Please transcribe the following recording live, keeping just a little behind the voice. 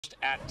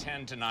At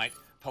 10 tonight,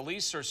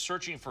 police are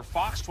searching for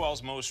Fox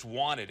 12's most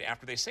wanted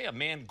after they say a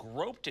man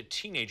groped a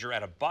teenager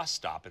at a bus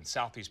stop in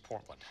southeast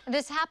Portland.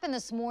 This happened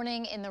this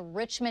morning in the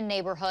Richmond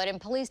neighborhood,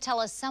 and police tell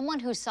us someone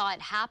who saw it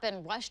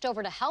happen rushed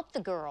over to help the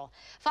girl.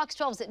 Fox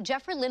 12's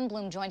Jeffrey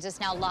Lindblom joins us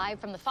now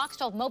live from the Fox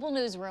 12 mobile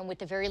newsroom with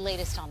the very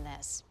latest on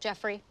this.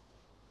 Jeffrey.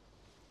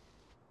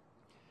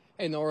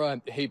 Hey,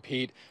 Nora. Hey,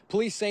 Pete.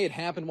 Police say it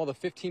happened while the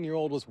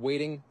 15-year-old was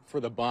waiting for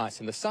the bus,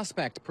 and the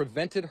suspect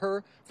prevented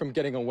her from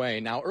getting away.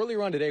 Now,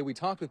 earlier on today, we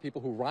talked with people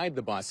who ride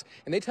the bus,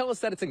 and they tell us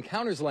that it's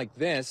encounters like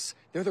this,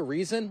 they're the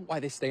reason why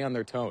they stay on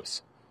their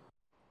toes.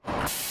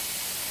 I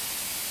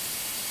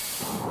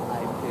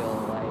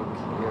feel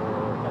like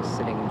you're a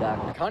sitting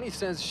duck. Connie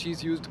says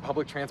she's used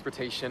public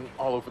transportation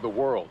all over the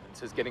world and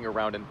says getting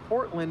around in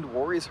Portland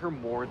worries her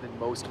more than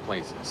most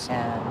places.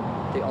 And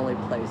the only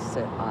place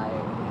that I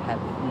have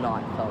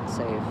not felt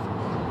safe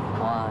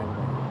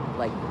on,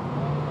 like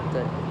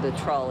the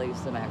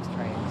trolleys, the MAX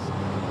trains,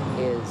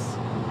 is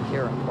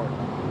here in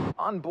Portland.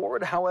 On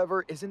board,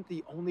 however, isn't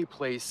the only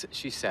place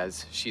she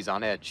says she's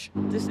on edge.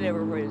 This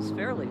neighborhood is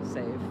fairly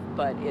safe,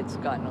 but it's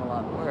gotten a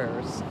lot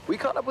worse. We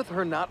caught up with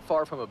her not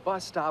far from a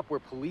bus stop where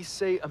police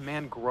say a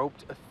man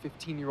groped a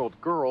 15-year-old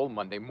girl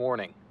Monday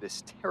morning.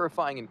 This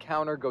terrifying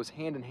encounter goes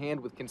hand in hand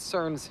with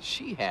concerns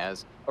she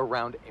has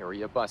around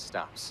area bus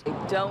stops.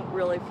 I don't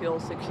really feel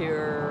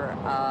secure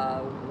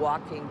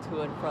walking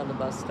to and from the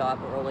bus stop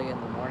early in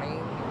the morning,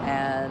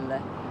 and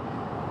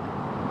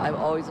I'm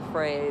always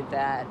afraid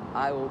that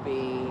I will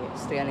be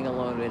standing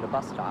alone at a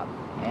bus stop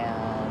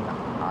and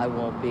I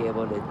won't be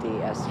able to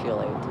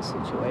de-escalate the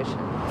situation.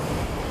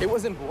 It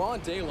was in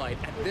broad daylight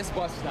at this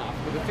bus stop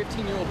where the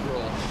 15-year-old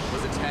girl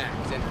was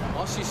attacked, and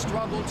while she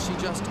struggled, she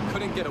just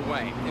couldn't get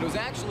away. It was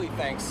actually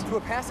thanks to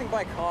a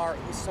passing-by car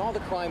who saw the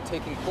crime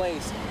taking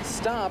place,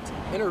 stopped,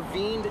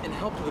 intervened, and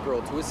helped the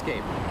girl to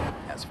escape.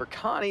 As for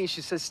Connie,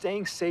 she says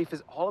staying safe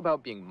is all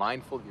about being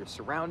mindful of your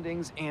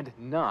surroundings and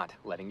not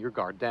letting your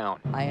guard down.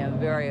 I am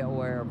very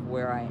aware of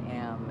where I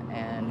am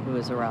and who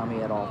is around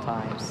me at all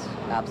times,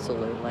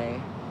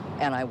 absolutely.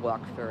 And I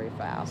walk very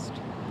fast,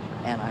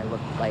 and I look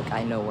like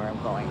I know where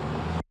I'm going.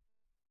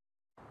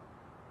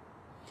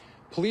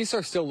 Police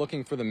are still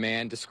looking for the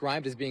man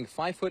described as being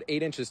 5 foot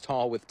 8 inches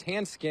tall with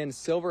tan skin,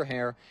 silver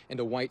hair, and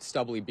a white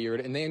stubbly beard,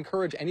 and they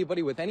encourage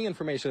anybody with any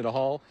information at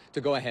all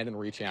to go ahead and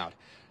reach out.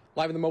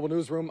 Live in the mobile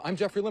newsroom, I'm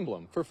Jeffrey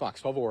Lindblom for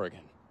Fox 12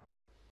 Oregon.